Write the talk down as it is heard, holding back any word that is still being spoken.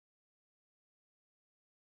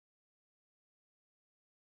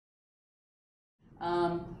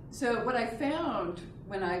So what I found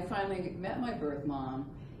when I finally met my birth mom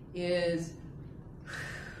is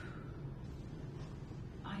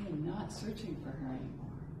I am not searching for her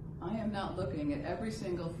anymore. I am not looking at every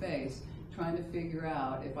single face trying to figure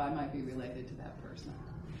out if I might be related to that person.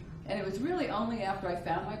 And it was really only after I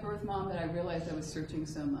found my birth mom that I realized I was searching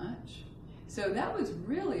so much. So that was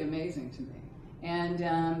really amazing to me.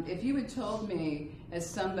 And if you had told me, as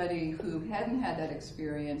somebody who hadn't had that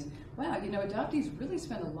experience, wow, you know, adoptees really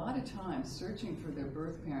spend a lot of time searching for their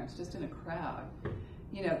birth parents just in a crowd.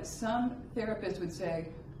 You know, some therapists would say,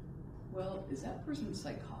 well, is that person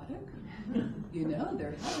psychotic? You know,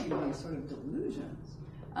 they're having these sort of delusions.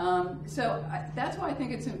 That's why I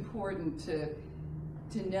think it's important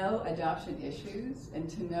to know adoption issues and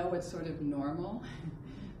to know what's sort of normal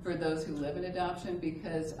for those who live in adoption,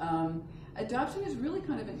 because adoption is really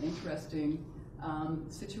kind of an interesting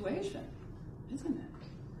situation, isn't it?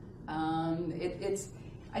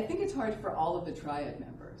 I think it's hard for all of the triad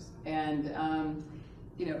members. And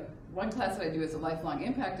you know, one class that I do is the lifelong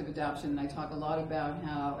impact of adoption, and I talk a lot about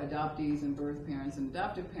how adoptees and birth parents and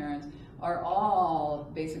adoptive parents are all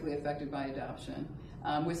basically affected by adoption,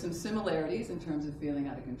 with some similarities in terms of feeling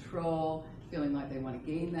out of control, feeling like they want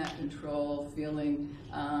to gain that control, feeling,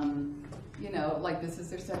 you know, like this is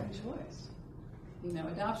their second choice. You know,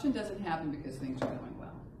 adoption doesn't happen because things are going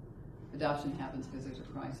well. Adoption happens because there's a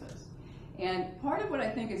crisis. And part of what I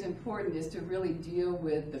think is important is to really deal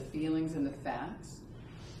with the feelings and the facts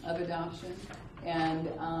of adoption. And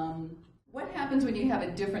what happens when you have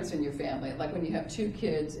a difference in your family, like when you have two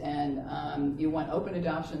kids and you want open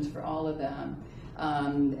adoptions for all of them.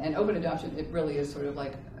 And open adoption, it really is sort of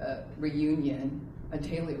like a reunion, a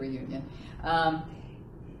daily reunion.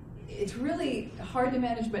 It's really hard to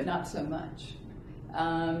manage, but not so much.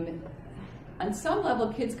 On some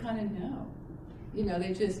level, kids kind of know. You know,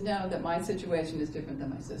 they just know that my situation is different than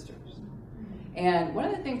my sister's. And one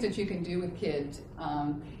of the things that you can do with kids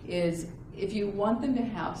is if you want them to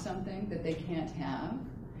have something that they can't have,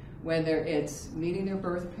 whether it's meeting their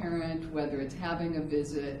birth parent, whether it's having a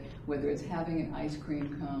visit, whether it's having an ice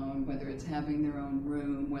cream cone, whether it's having their own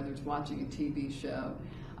room, whether it's watching a TV show,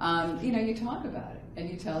 you know, you talk about it and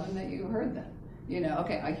you tell them that you heard them. You know,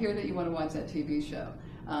 okay, I hear that you want to watch that TV show,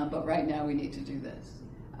 but right now we need to do this.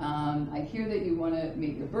 I hear that you want to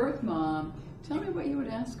meet your birth mom. Tell me what you would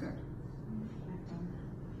ask her.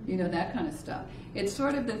 You know, that kind of stuff. It's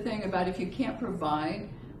sort of the thing about if you can't provide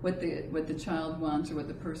what the child wants or what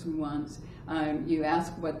the person wants, you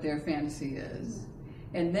ask what their fantasy is.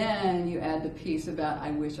 And then you add the piece about,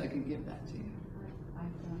 I wish I could give that to you.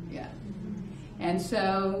 Yeah. And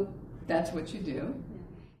so that's what you do.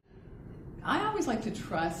 I always like to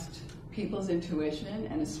trust people's intuition,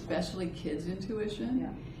 and especially kids' intuition.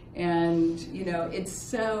 Yeah. And, you know, it's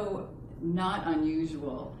so not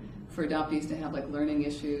unusual for adoptees to have like learning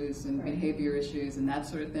issues and behavior issues and that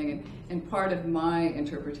sort of thing. And part of my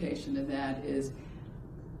interpretation of that is,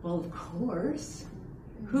 well, of course,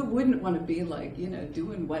 who wouldn't want to be like, you know,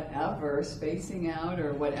 doing whatever, spacing out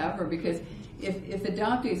or whatever? Because if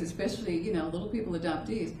adoptees, especially, you know, little people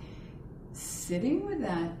adoptees, sitting with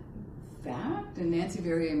that fact, and Nancy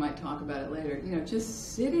Verrier might talk about it later, you know,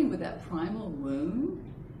 just sitting with that primal wound,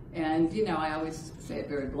 and, you know, I always say it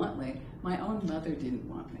very bluntly, my own mother didn't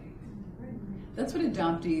want me. That's what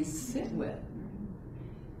adoptees sit with.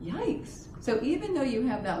 Yikes. So even though you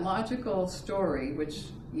have that logical story, which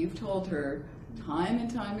you've told her time and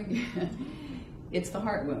time again, it's the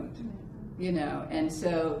heart wound, you know, and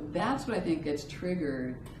so that's what I think gets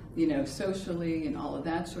triggered, you know, socially and all of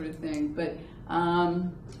that sort of thing. But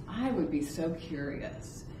I would be so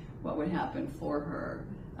curious what would happen for her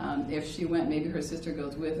if she went. Maybe her sister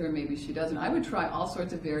goes with her, maybe she doesn't. I would try all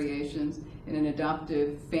sorts of variations in an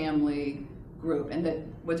adoptive family group. And that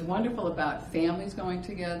what's wonderful about families going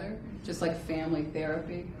together, just like family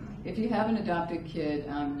therapy, if you have an adopted kid,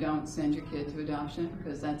 don't send your kid to adoption,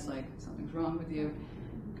 because that's like something's wrong with you.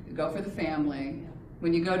 Go for the family.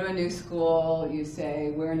 When you go to a new school, you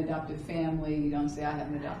say, we're an adopted family. You don't say, I have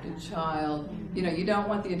an adopted child. You know, you don't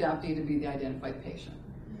want the adoptee to be the identified patient,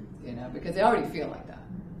 you know, because they already feel like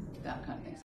that kind of thing.